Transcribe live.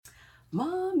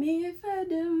Mommy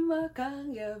fedim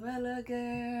bakanga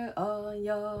melage on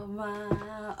your ma,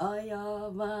 on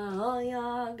your ma, on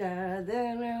your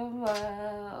garden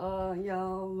on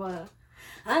your ma.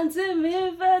 Auntie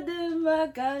me fedim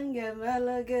bakanga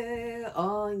melage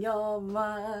on your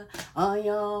ma, on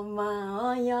your ma,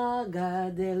 on your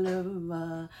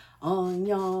garden on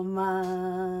your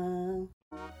ma.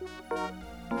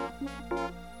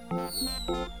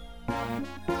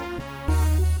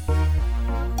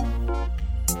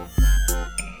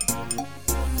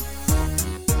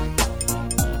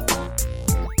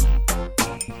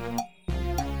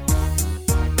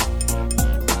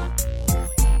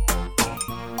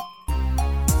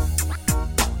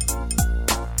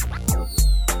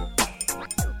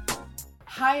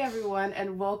 Hi everyone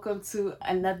and welcome to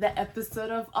another episode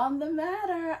of On the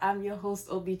Matter. I'm your host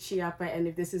Obi Chiapa, and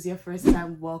if this is your first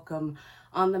time, welcome.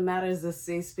 On the Matter is a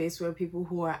safe space where people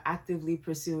who are actively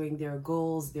pursuing their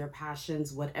goals, their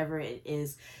passions, whatever it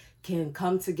is, can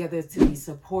come together to be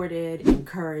supported,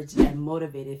 encouraged, and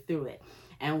motivated through it.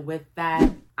 And with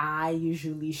that, I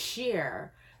usually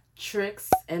share tricks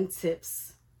and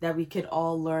tips that we could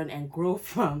all learn and grow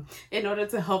from in order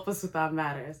to help us with our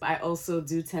matters. I also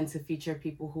do tend to feature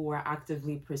people who are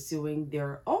actively pursuing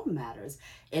their own matters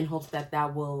in hopes that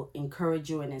that will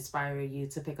encourage you and inspire you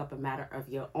to pick up a matter of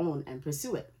your own and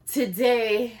pursue it.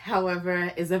 Today,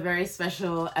 however, is a very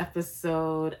special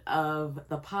episode of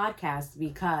the podcast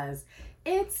because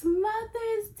it's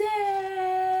Mother's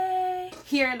Day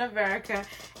here in America,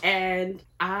 and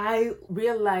I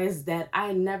realized that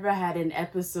I never had an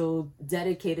episode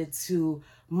dedicated to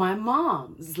my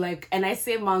moms. And I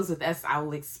say moms with S, I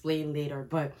will explain later,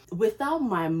 but without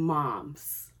my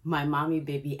moms, my mommy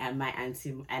baby and my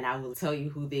auntie, and I will tell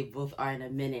you who they both are in a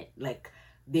minute,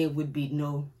 there would be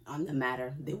no On the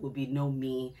Matter, there would be no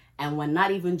me. And when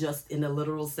not even just in a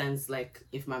literal sense,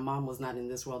 if my mom was not in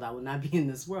this world, I would not be in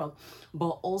this world,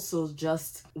 but also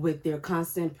just with their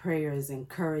constant prayers,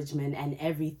 encouragement, and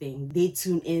everything. They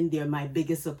tune in, they're my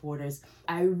biggest supporters.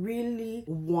 I really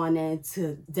wanted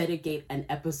to dedicate an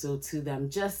episode to them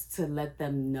just to let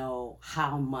them know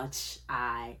how much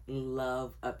I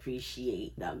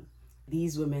appreciate them.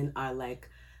 These women are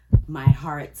my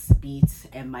heart's beat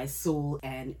and my soul,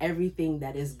 and everything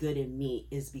that is good in me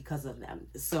is because of them.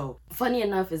 So funny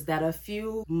enough is that a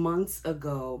few months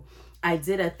ago I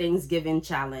did a Thanksgiving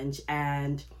challenge,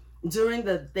 and during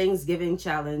the Thanksgiving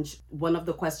challenge, one of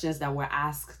the questions that were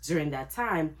asked during that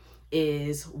time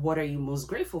is, what are you most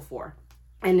grateful for?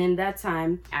 And in that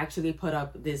time, I actually put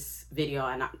up this video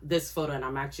and this photo, and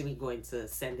I'm actually going to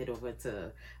send it over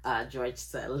to George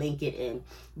to link it in.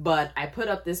 But I put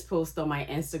up this post on my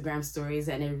Instagram stories,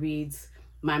 and it reads,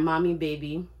 my mommy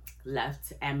baby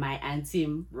left and my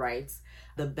auntie writes,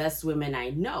 the best women I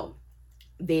know.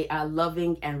 They are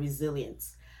loving and resilient.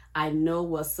 I know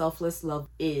what selfless love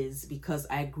is because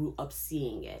I grew up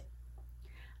seeing it.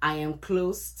 I am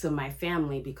close to my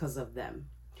family because of them.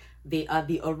 They are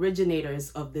the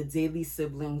originators of the daily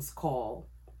siblings call.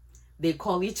 They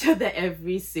call each other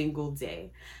every single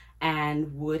day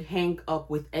and would hang up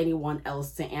with anyone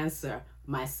else to answer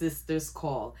my sister's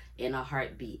call in a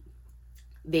heartbeat.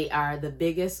 They are the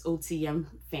biggest OTM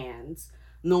fans.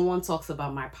 No one talks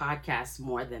about my podcast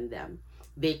more than them.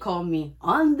 They call me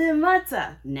On the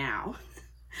Matter now.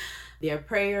 Their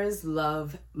prayers,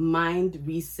 love, mind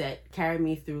reset carry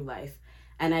me through life,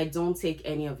 and I don't take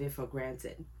any of it for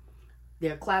granted.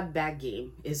 Their clap back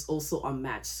game is also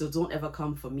unmatched, so don't ever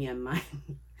come for me and mine.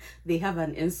 They have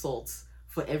an insult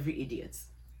for every idiot.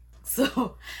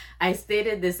 So I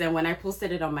stated this, and when I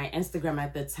posted it on my Instagram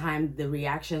at the time, the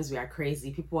reactions were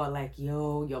crazy. People are like,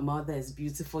 yo, your mother is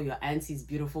beautiful, your auntie is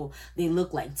beautiful, they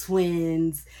look like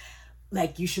twins.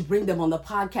 You should bring them on the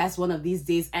podcast one of these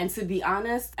days. And to be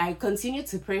honest, I continue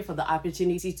to pray for the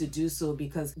opportunity to do so,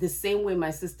 because the same way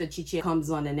my sister Chichi comes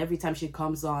on, and every time she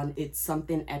comes on, it's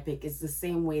something epic. It's the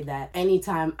same way that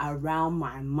anytime around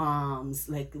my moms,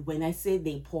 when I say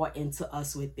they pour into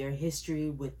us with their history,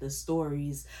 with the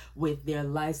stories, with their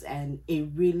lives, and it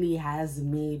really has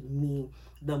made me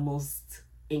the most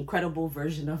incredible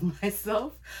version of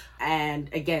myself.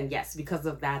 And again, yes, because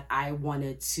of that, I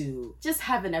wanted to just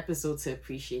have an episode to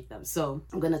appreciate them. So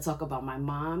I'm going to talk about my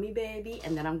mommy baby,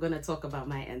 and then I'm going to talk about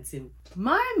my auntie.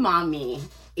 My mommy,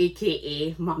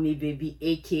 aka mommy baby,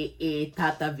 aka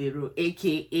Tata Vero,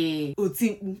 aka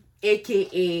Uti,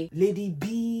 aka Lady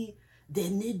B, the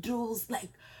needles,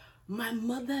 My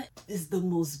mother is the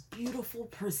most beautiful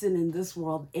person in this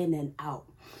world, in and out.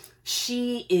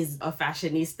 She is a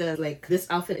fashionista. Like, this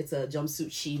outfit, it's a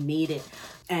jumpsuit. She made it,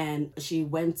 and she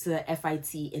went to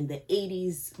FIT in the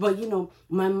 80s. But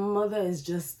my mother is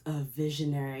just a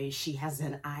visionary. She has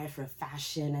an eye for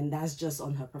fashion, and that's just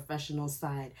on her professional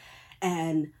side.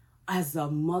 And as a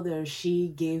mother, she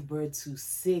gave birth to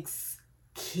 6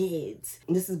 kids.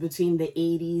 This is between the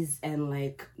 80s and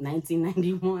like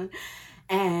 1991.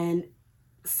 And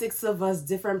 6 of us,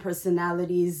 different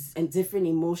personalities and different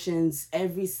emotions,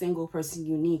 every single person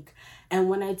unique. And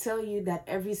when I tell you that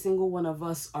every single one of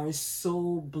us are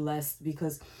so blessed,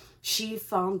 because she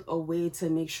found a way to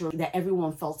make sure that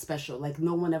everyone felt special. Like,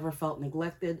 no one ever felt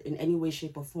neglected in any way,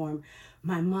 shape, or form.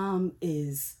 My mom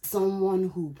is someone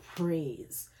who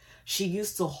prays. She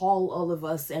used to haul all of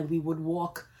us, and we would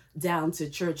walk down to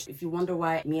church. If you wonder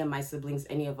why me and my siblings,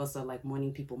 any of us are like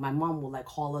morning people, my mom will like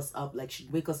haul us up. Like,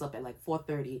 she'd wake us up at like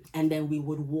 4:30, and then we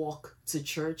would walk to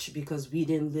church because we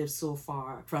didn't live so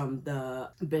far from the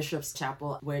bishop's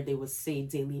chapel where they would say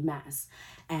daily mass.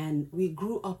 And we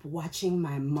grew up watching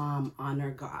my mom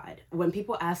honor God. When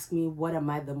people ask me what am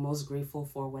I the most grateful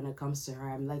for when it comes to her,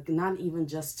 I'm like, not even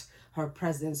just her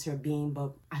presence, her being,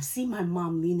 but I see my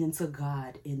mom lean into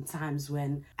God in times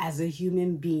when, as a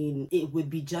human being, it would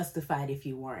be justified if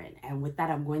you weren't. And with that,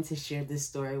 I'm going to share this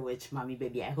story with Mommy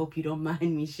Baby. I hope you don't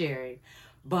mind me sharing.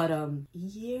 But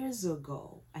years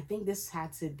ago, I think this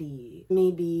had to be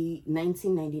maybe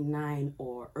 1999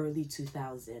 or early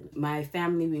 2000. My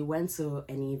family, we went to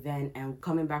an event, and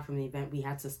coming back from the event, we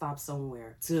had to stop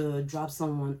somewhere to drop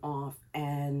someone off.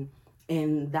 And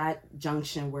in that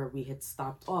junction where we had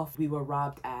stopped off, we were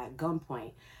robbed at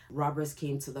gunpoint. Robbers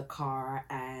came to the car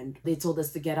and they told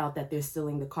us to get out, that they're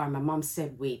stealing the car. My mom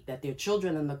said, wait, that there are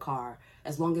children in the car,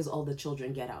 as long as all the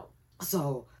children get out.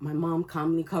 So my mom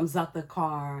calmly comes out the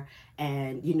car,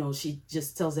 and she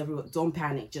just tells everyone, don't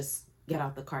panic, just get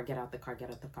out the car, get out the car, get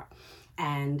out the car.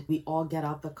 And we all get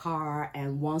out the car,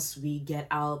 and once we get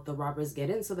out, the robbers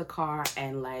get into the car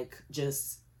and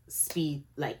just speed,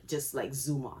 just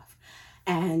zoom off.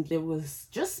 And there was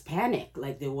just panic,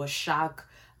 there was shock.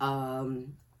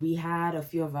 We had a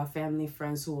few of our family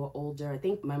friends who were older. I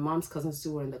think my mom's cousins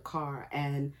too were in the car,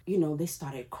 and they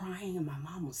started crying, and my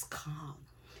mom was calm.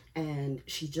 And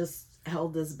she just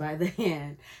held us by the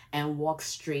hand and walked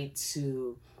straight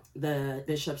to the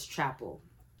bishop's chapel.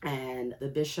 And the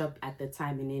bishop at the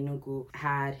time in Enugu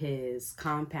had his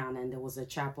compound, and there was a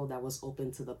chapel that was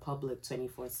open to the public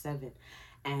 24/7.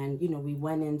 And, we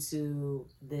went into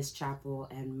this chapel,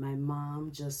 and my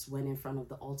mom just went in front of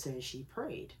the altar and she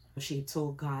prayed. She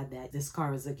told God that this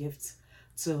car is a gift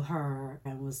to her,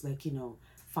 and was like,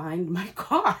 find my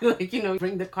car,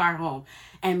 bring the car home.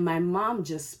 And my mom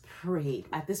just prayed.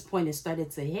 At this point, it started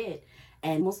to hit.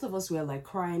 And most of us were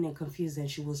crying and confused,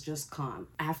 and she was just calm.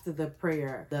 After the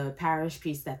prayer, the parish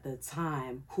priest at the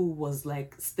time, who was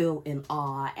still in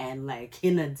awe and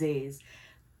in a daze,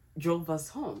 drove us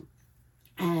home.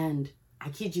 And I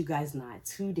kid you guys not,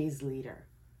 2 days later,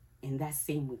 in that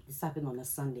same week, this happened on a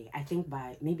Sunday, I think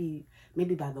by maybe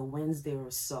by the Wednesday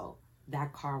or so,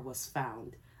 that car was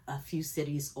found a few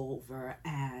cities over,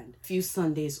 and a few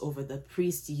Sundays over. The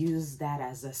priest used that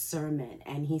as a sermon,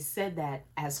 and he said that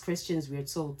as Christians we're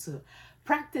told to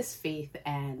practice faith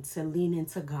and to lean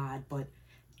into God, but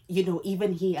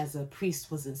even he as a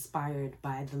priest was inspired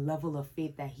by the level of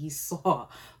faith that he saw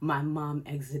my mom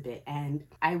exhibit. And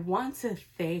I want to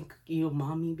thank you,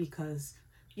 Mommy, because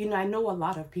I know a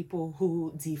lot of people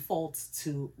who default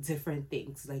to different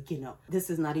things. This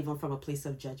is not even from a place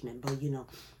of judgment, but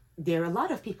there are a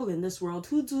lot of people in this world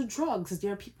who do drugs.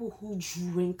 There are people who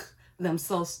drink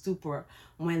themselves stupor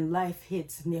when life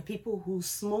hits. And there are people who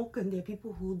smoke, and there are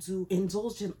people who do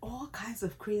indulge in all kinds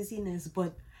of craziness.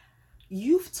 But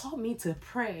you've taught me to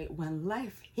pray when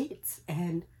life hits.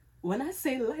 And when I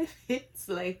say life hits,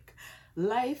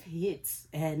 life hits.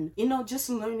 And, just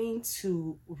learning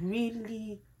to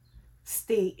really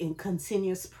stay in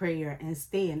continuous prayer and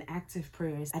stay in active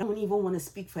prayers. I don't even want to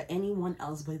speak for anyone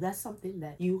else, but that's something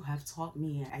that you have taught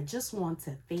me. I just want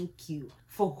to thank you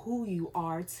for who you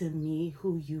are to me,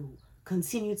 who you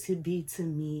continue to be to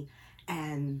me.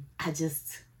 And I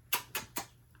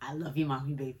love you,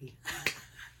 Mommy Baby.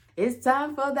 It's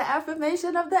time for the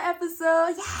affirmation of the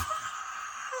episode. Yeah!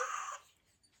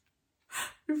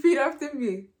 Repeat after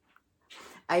me.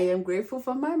 I am grateful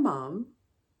for my mom,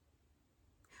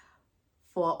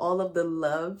 for all of the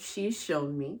love she's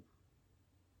shown me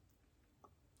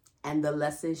and the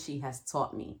lessons she has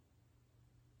taught me.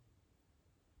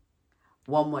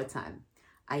 One more time.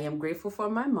 I am grateful for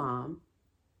my mom,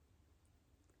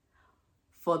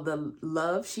 for the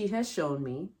love she has shown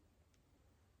me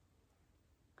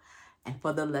and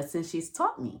for the lesson she's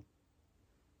taught me.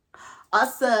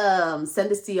 Awesome. Send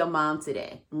this to your mom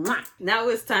today. Mwah. Now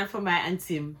it's time for my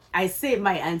auntie. I say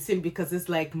my auntie because it's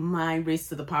like my raised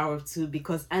to the power of 2,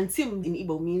 because auntie in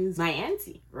Igbo means my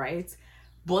auntie, right?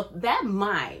 But that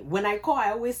when I call,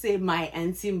 I always say my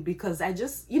auntie because I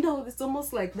just, it's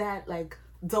almost like that, like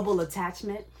double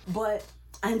attachment. But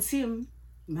auntie,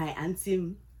 my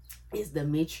auntie is the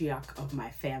matriarch of my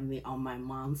family on my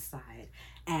mom's side.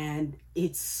 And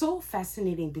it's so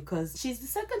fascinating because she's the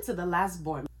second to the last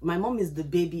born. My mom is the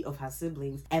baby of her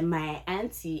siblings, and my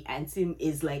auntie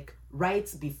is like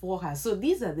right before her. So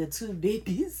these are the 2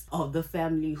 babies of the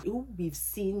family who we've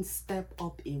seen step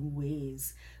up in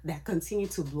ways that continue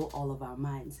to blow all of our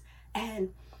minds. And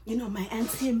my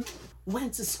auntie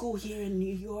went to school here in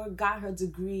New York, got her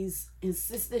degrees,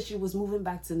 insisted she was moving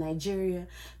back to Nigeria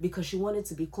because she wanted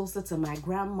to be closer to my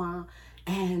grandma.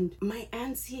 And my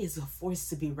auntie is a force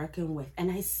to be reckoned with.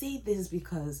 And I say this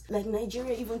because, like,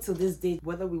 Nigeria, even to this day,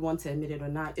 whether we want to admit it or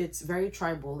not, it's very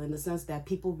tribal in the sense that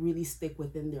people really stick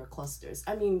within their clusters.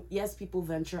 I mean, yes, people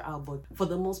venture out, but for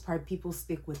the most part, people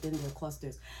stick within their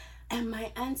clusters. And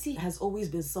my auntie has always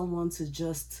been someone to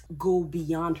just go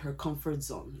beyond her comfort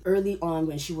zone. Early on,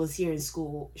 when she was here in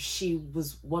school, she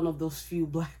was one of those few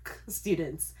Black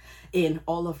students in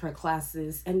all of her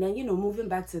classes. And then, moving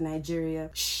back to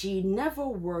Nigeria, she never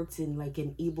worked in like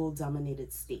an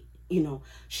Igbo-dominated state.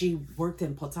 She worked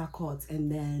in Port Harcourt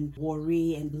and then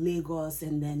Warri and Lagos,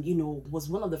 and then, was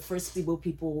one of the first Igbo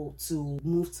people to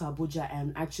move to Abuja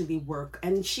and actually work.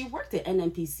 And she worked at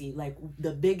NNPC, like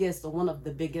the biggest or one of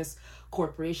the biggest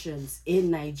corporations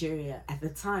in Nigeria at the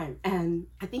time. And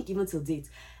I think even till date.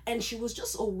 And she was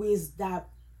just always that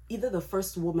either the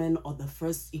first woman or the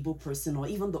first Igbo person or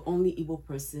even the only Igbo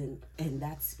person in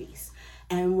that space.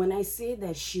 And when I say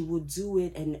that she would do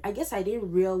it, and I guess I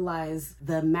didn't realize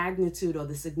the magnitude or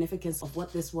the significance of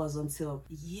what this was until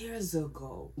years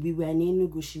ago. We were in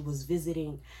Enugu, she was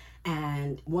visiting,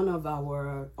 and one of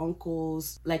our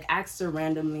uncles like asked her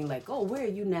randomly, like, oh, where are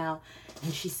you now?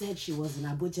 And she said she was in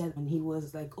Abuja. And he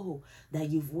was like, oh, that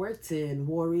you've worked in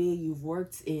Warri, you've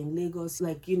worked in Lagos,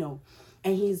 like,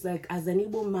 and he's like, as an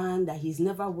Igbo man, that he's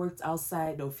never worked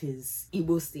outside of his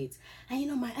Igbo state.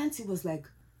 And my auntie was like,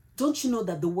 don't you know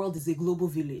that the world is a global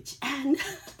village? And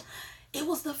it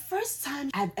was the first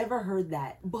time I'd ever heard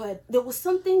that. But there was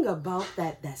something about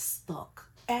that stuck.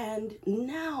 And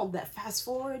now that fast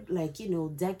forward, like,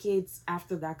 decades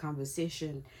after that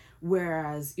conversation,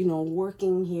 whereas,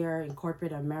 working here in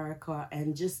corporate America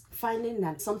and just finding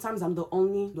that sometimes I'm the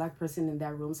only Black person in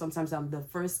that room, sometimes I'm the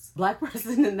first Black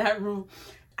person in that room,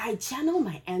 I channel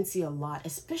my auntie a lot,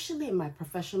 especially in my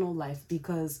professional life,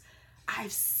 because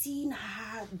I've seen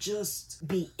her just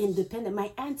be independent.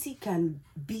 My auntie can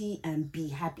be and be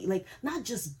happy, like not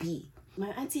just be. My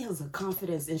auntie has a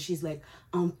confidence and she's like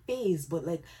unfazed, but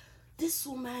like this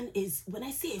woman is, when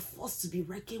I say a force to be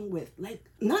reckoned with, like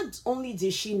not only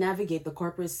did she navigate the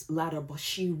corporate ladder, but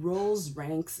she rose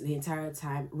ranks the entire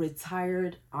time,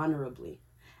 retired honorably.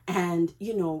 And,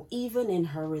 even in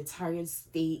her retired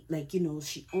state, like,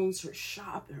 she owns her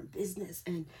shop, her business,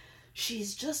 and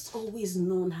she's just always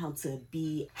known how to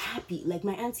be happy. Like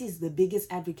my auntie is the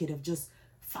biggest advocate of just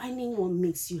finding what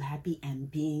makes you happy and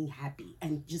being happy,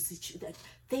 and just like,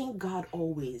 thank God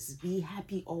always, be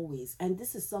happy always. And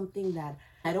this is something that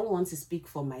I don't want to speak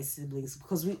for my siblings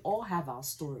because we all have our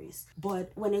stories.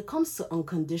 But when it comes to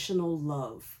unconditional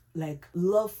love, like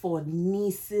love for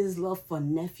nieces, love for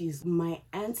nephews, my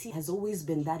auntie has always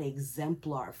been that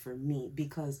exemplar for me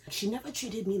because she never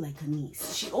treated me like a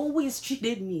niece. She always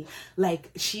treated me like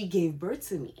she gave birth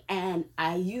to me. And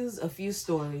I use a few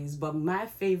stories, but my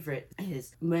favorite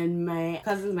is when my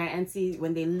cousins, my auntie,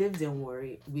 when they lived in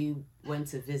Warri, we went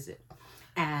to visit.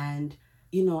 And,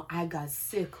 I got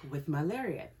sick with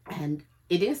malaria. And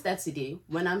it didn't start today.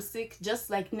 When I'm sick, just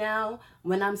like now,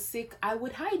 when I'm sick, I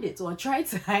would hide it or try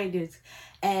to hide it.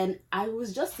 And I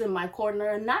was just in my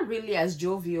corner, not really as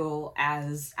jovial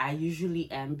as I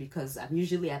usually am because I'm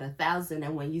usually at 1,000.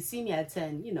 And when you see me at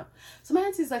 10, So my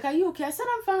auntie's like, are you okay? I said,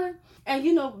 I'm fine.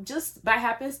 And, just by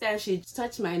happenstance, she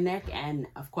touched my neck. And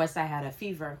of course, I had a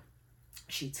fever.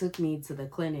 She took me to the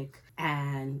clinic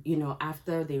and,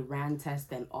 after they ran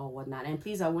tests and all whatnot. And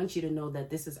please, I want you to know that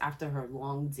this is after her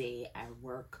long day at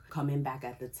work, coming back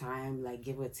at the time, like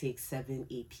give or take 7,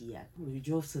 8 p.m. We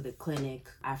drove to the clinic.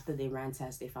 After they ran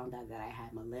tests, they found out that I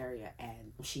had malaria,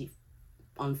 and she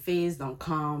unfazed,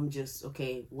 uncalm, just,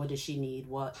 okay, what does she need?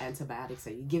 What antibiotics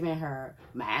are you giving her?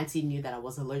 My auntie knew that I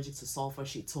was allergic to sulfur.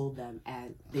 She told them,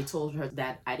 and they told her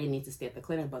that I didn't need to stay at the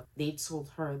clinic, but they told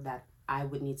her that I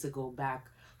would need to go back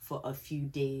for a few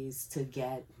days to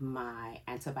get my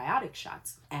antibiotic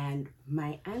shots. And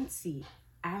my auntie,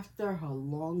 after her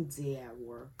long day at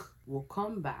work, will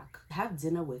come back, have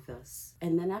dinner with us,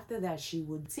 and then after that she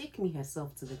would take me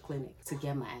herself to the clinic to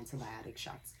get my antibiotic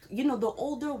shots. You know, the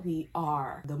older we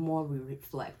are, the more we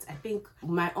reflect. I think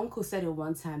my uncle said it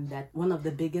one time that one of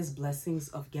the biggest blessings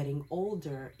of getting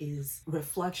older is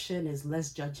reflection, is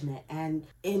less judgment, and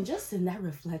in that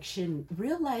reflection,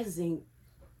 realizing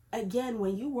again,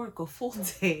 when you work a full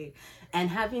day and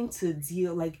having to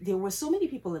deal, like there were so many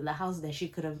people in the house that she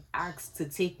could have asked to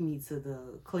take me to the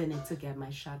clinic to get my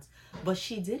shots, but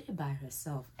she did it by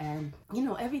herself. And you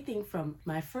know, everything from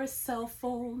my first cell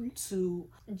phone to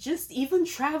just even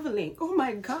traveling. Oh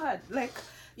my God, like,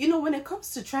 you know, when it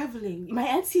comes to traveling, my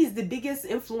auntie is the biggest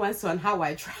influence on how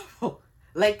I travel.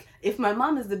 Like, if my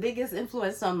mom is the biggest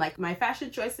influence on like my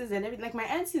fashion choices and everything, like my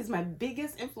auntie is my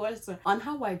biggest influencer on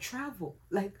how I travel.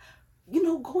 Like, you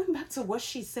know, going back to what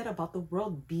she said about the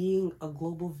world being a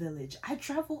global village, I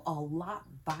travel a lot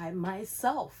by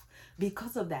myself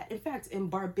because of that. In fact, in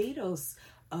Barbados,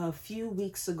 a few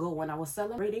weeks ago when I was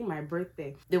celebrating my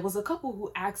birthday, there was a couple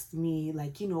who asked me,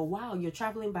 like, you know, wow, you're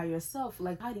traveling by yourself,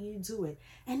 like, how do you do it?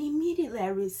 And immediately I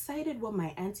recited what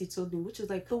my auntie told me, which is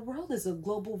like, the world is a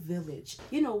global village.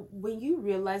 You know, when you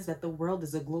realize that the world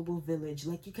is a global village,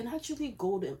 like, you can actually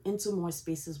go into more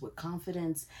spaces with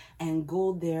confidence and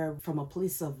go there from a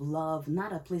place of love,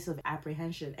 not a place of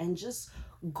apprehension, and just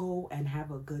go and have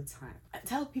a good time. I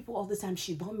tell people all the time,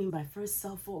 she bought me my first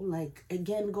cell phone. Like,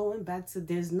 again, going back to,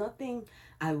 there's nothing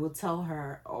I will tell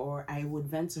her or I would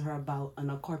vent to her about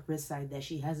on a corporate side that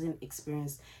she hasn't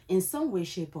experienced in some way,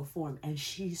 shape, or form. And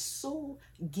she's so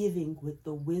giving with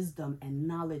the wisdom and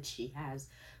knowledge she has.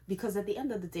 Because at the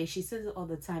end of the day, she says it all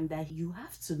the time that you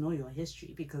have to know your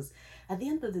history, because at the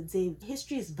end of the day,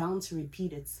 history is bound to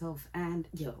repeat itself. And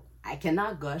I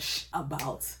cannot gush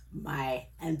about my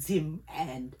auntie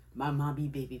and my mommy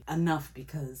baby enough,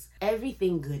 because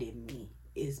everything good in me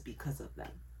is because of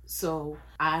them. So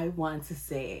I want to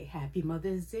say happy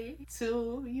Mother's Day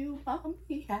to you,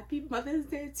 mommy. Happy Mother's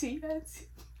Day to you, auntie.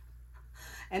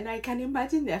 And I can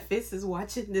imagine their faces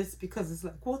watching this, because it's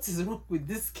like, what is wrong with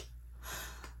this kid?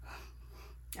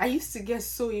 I used to get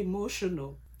so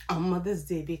emotional on Mother's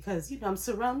Day because, you know, I'm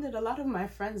surrounded, a lot of my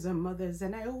friends are mothers,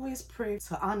 and I always pray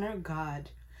to honor God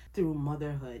through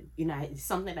motherhood. You know, it's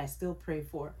something I still pray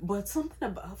for. But something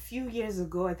about a few years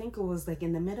ago, I think it was like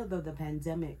in the middle of the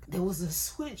pandemic, there was a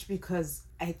switch, because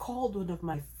I called one of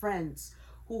my friends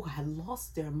who had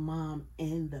lost their mom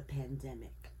in the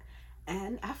pandemic.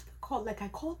 And after I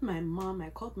called my mom, I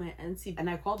called my auntie, and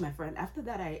I called my friend. After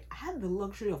that, I had the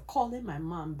luxury of calling my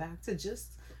mom back to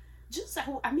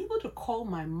I'm able to call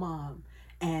my mom.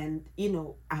 And, you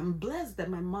know, I'm blessed that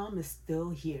my mom is still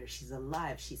here. She's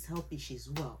alive, she's healthy, she's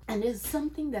well. And it's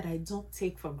something that I don't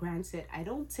take for granted. I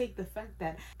don't take the fact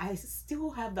that I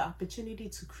still have the opportunity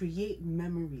to create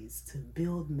memories, to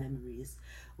build memories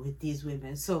with these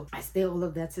women. So I say all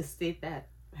of that to state that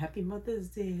happy Mother's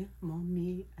Day,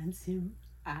 mommy and Tim.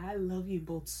 I love you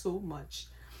both so much.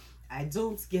 I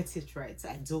don't get it right.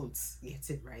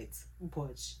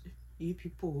 But you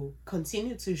people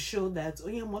continue to show that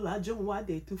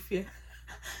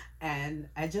and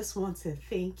I just want to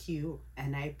thank you,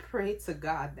 and I pray to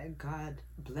God that God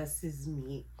blesses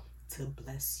me to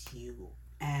bless you.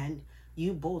 And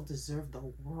you both deserve the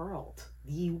world,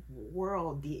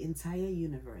 the entire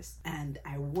universe. And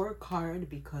I work hard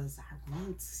because I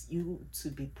want you to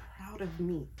be proud of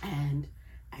me. And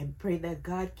I pray that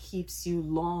God keeps you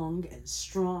long and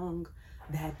strong,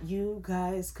 that you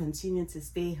guys continue to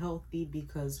stay healthy,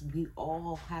 because we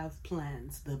all have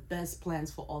plans, the best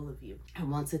plans for all of you. I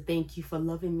want to thank you for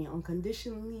loving me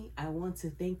unconditionally. I want to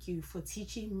thank you for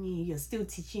teaching me. You're still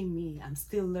teaching me. I'm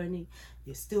still learning.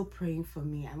 You're still praying for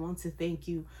me. I want to thank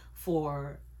you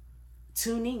for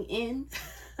tuning in.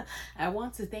 I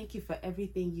want to thank you for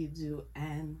everything you do.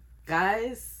 And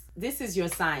guys, this is your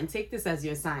sign. Take this as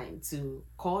your sign to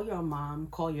call your mom,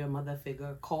 call your mother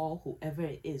figure, call whoever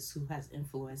it is who has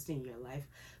influenced in your life,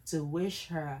 to wish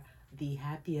her the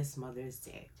happiest Mother's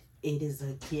Day. It is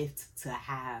a gift to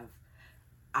have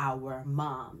our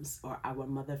moms or our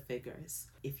mother figures.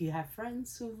 If you have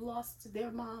friends who've lost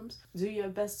their moms, do your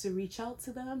best to reach out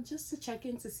to them just to check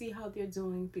in to see how they're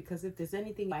doing, because if there's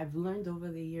anything I've learned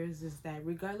over the years is that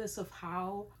regardless of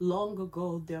how long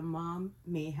ago their mom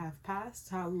may have passed,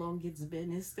 how long it's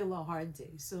been, it's still a hard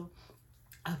day. So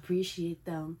appreciate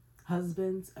them.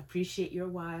 Husbands, appreciate your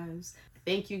wives.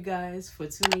 Thank you guys for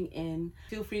tuning in.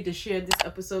 Feel free to share this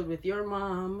episode with your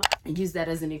mom and use that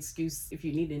as an excuse, if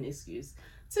you need an excuse,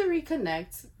 to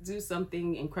reconnect, do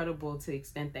something incredible to the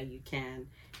extent that you can.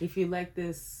 If you like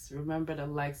this, remember to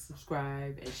like,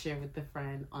 subscribe, and share with a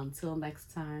friend. Until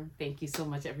next time, thank you so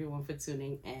much, everyone, for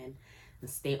tuning in, and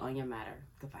stay on your matter.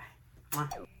 Goodbye.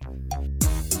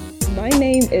 My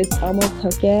name is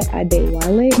Omotoke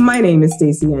Adewale. My name is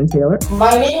Stacey Ann Taylor.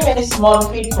 My name is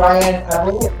Monfit Ryan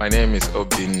Abu. My name is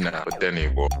Obinna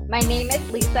Odeniwo. My name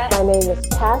is Lisa. My name is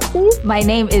Cassie. My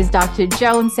name is Dr.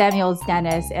 Joan Samuels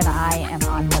Dennis, and I am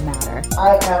on the matter.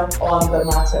 I am on the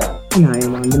matter. And I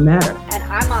am on the matter. And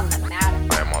I'm on the matter.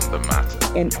 I am on the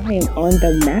matter. And I am on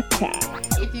the matter.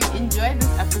 If you enjoyed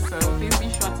this episode, please be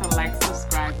sure to like,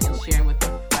 subscribe, and share with a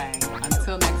friend.